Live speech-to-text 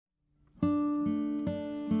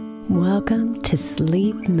Welcome to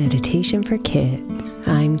Sleep Meditation for Kids.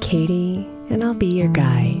 I'm Katie, and I'll be your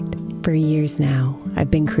guide. For years now, I've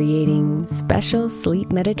been creating special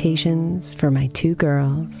sleep meditations for my two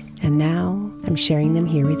girls, and now I'm sharing them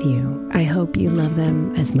here with you. I hope you love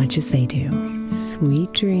them as much as they do.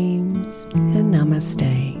 Sweet dreams and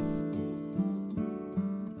namaste.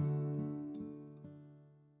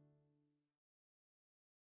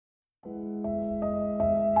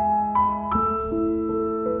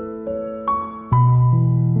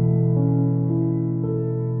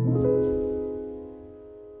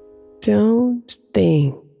 Don't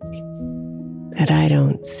think that I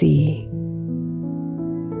don't see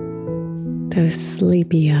those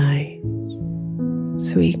sleepy eyes,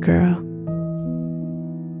 sweet girl.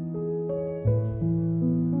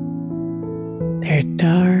 They're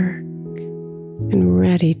dark and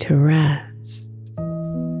ready to rest.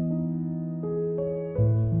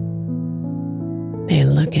 They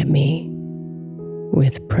look at me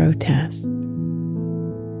with protest.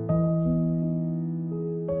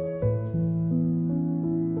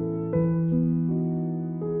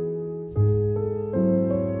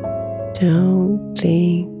 Don't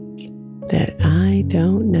think that I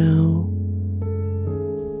don't know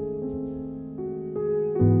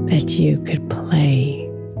that you could play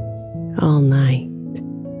all night.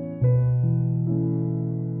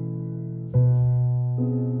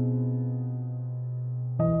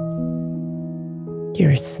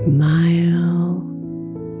 Your smile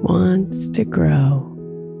wants to grow.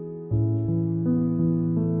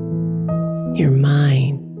 Your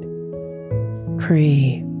mind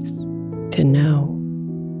craves to know.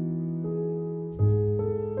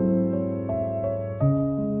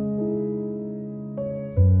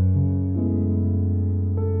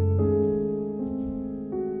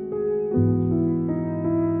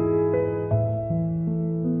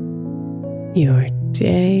 Your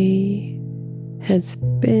day has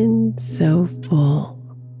been so full.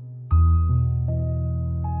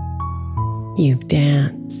 You've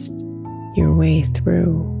danced your way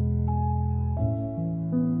through.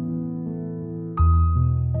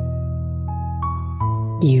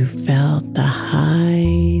 You felt the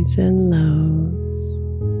highs and lows.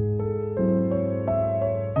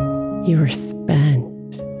 You were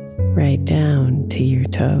spent right down to your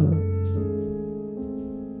toes.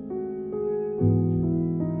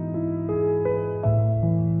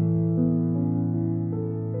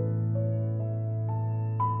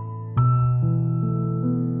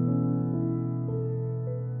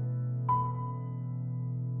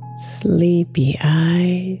 Sleepy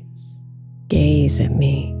eyes gaze at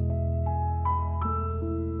me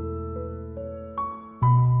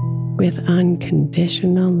with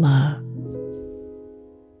unconditional love.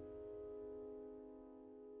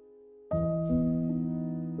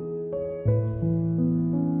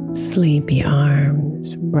 Sleepy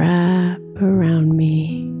arms wrap around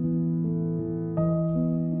me.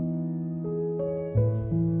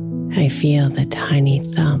 I feel the tiny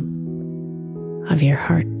thump of your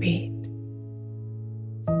heartbeat.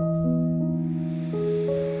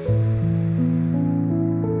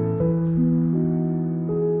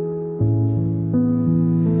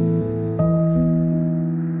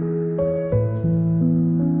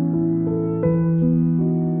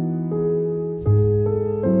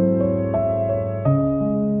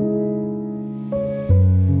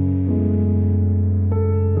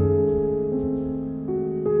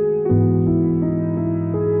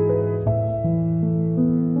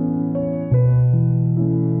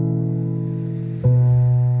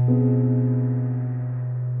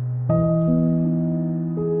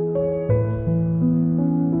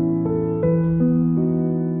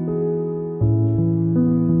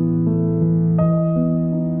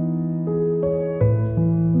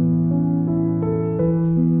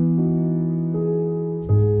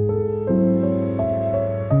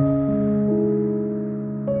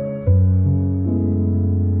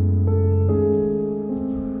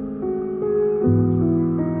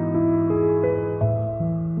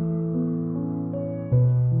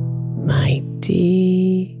 My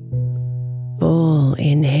deep, full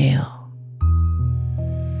inhale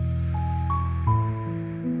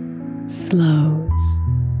slows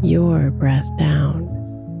your breath down.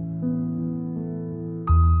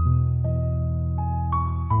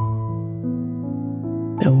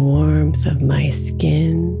 The warmth of my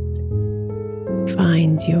skin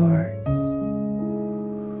finds yours.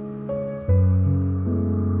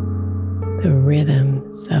 The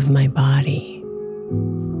rhythms of my body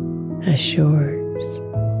assures.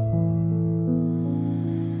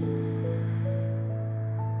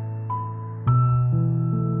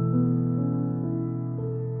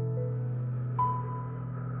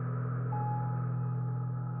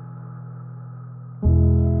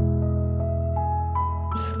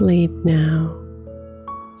 Sleep now,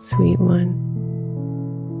 sweet one.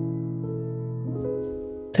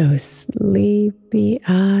 Those sleepy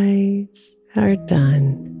eyes are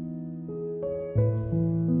done.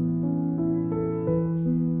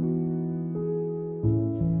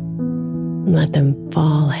 Let them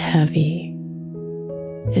fall heavy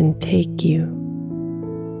and take you.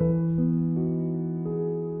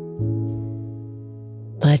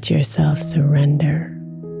 Let yourself surrender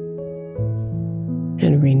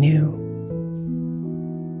and renew.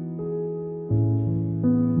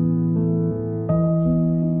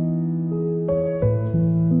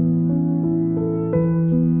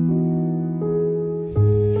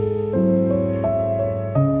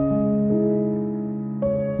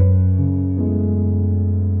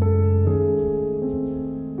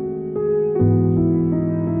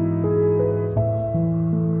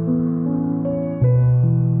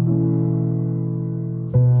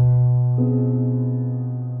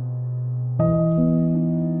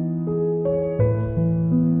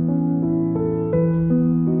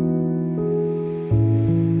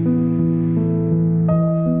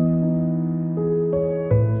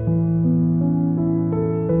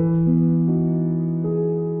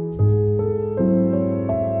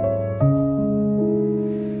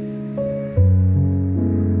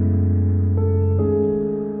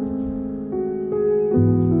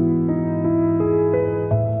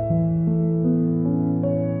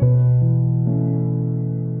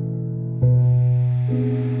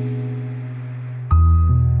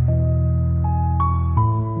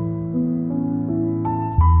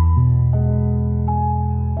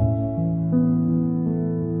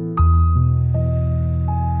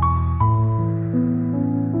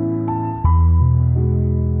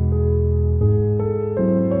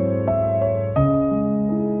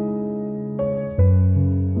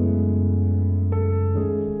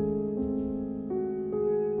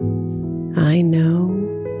 I know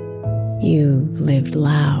you've lived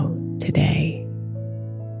loud today.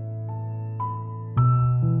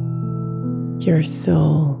 Your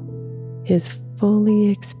soul is fully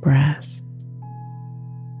expressed.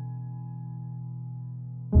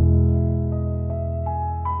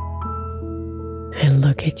 I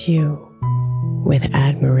look at you with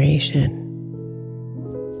admiration.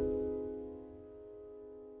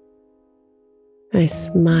 I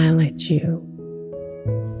smile at you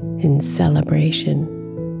in celebration.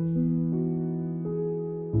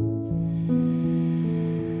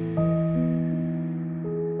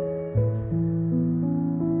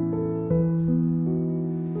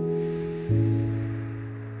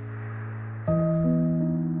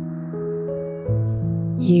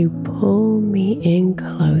 You pull me in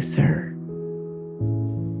closer.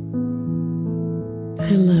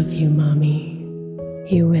 I love you, Mommy,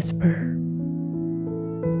 you whisper.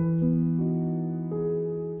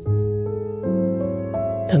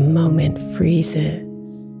 The moment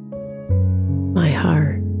freezes. My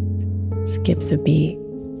heart skips a beat.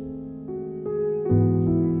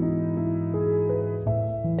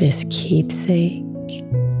 This keepsake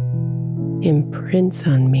imprints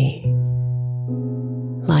on me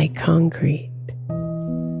like concrete.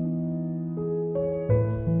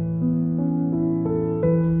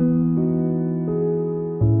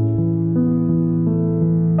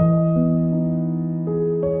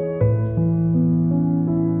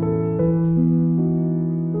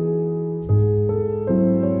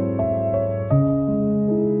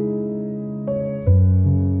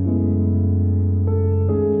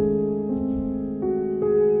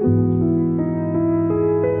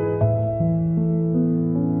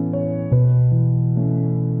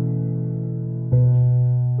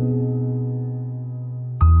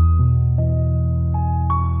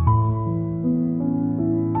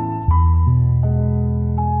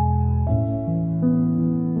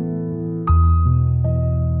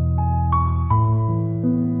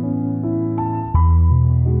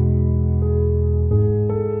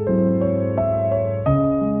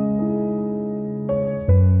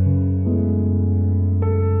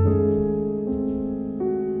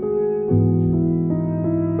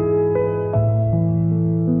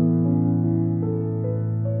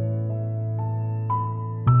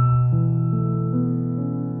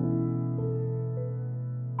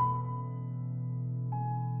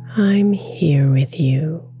 I'm here with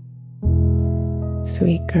you,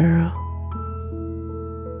 sweet girl,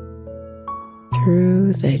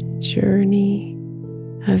 through the journey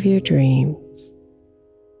of your dreams.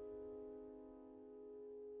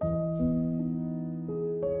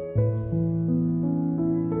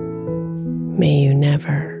 May you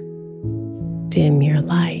never dim your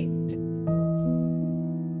light.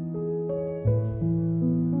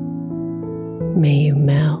 May you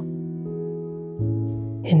melt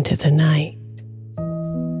into the night.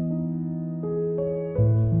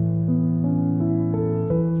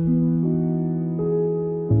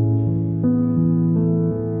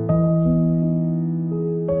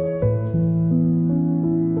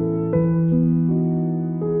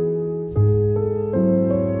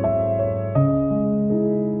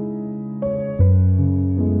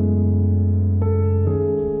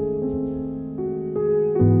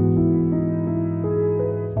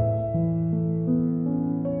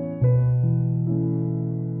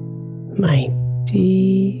 My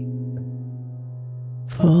deep,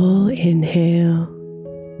 full inhale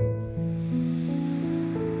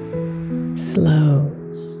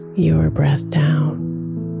slows your breath down.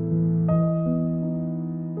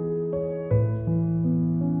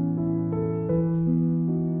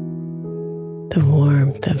 The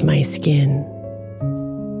warmth of my skin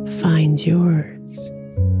finds yours.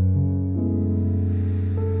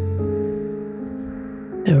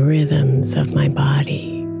 The rhythms of my body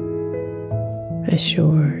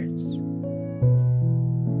assures.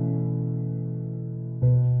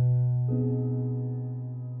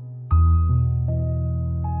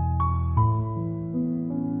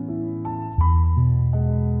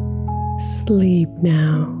 Sleep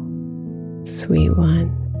now, sweet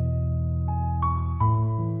one.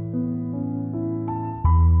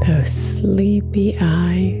 Those sleepy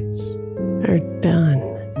eyes are done.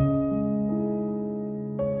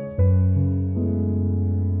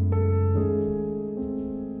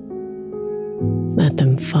 Let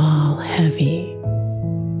them fall heavy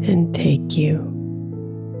and take you.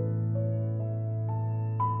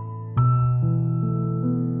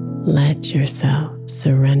 Let yourself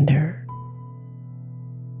surrender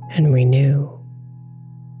and renew.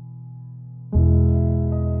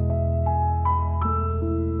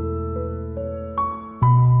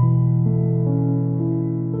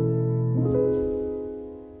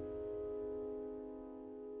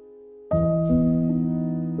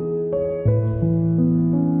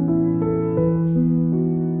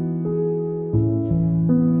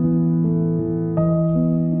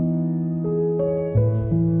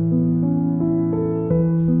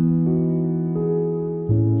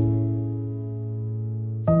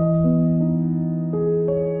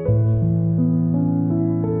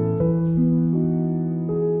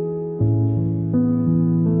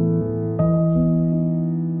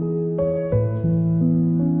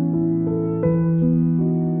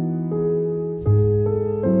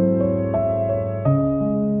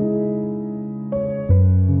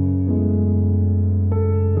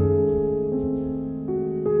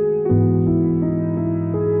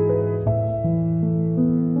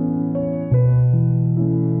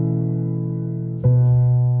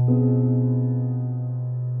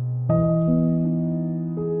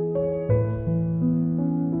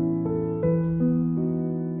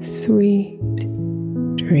 Sweet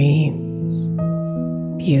dreams,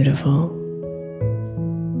 beautiful.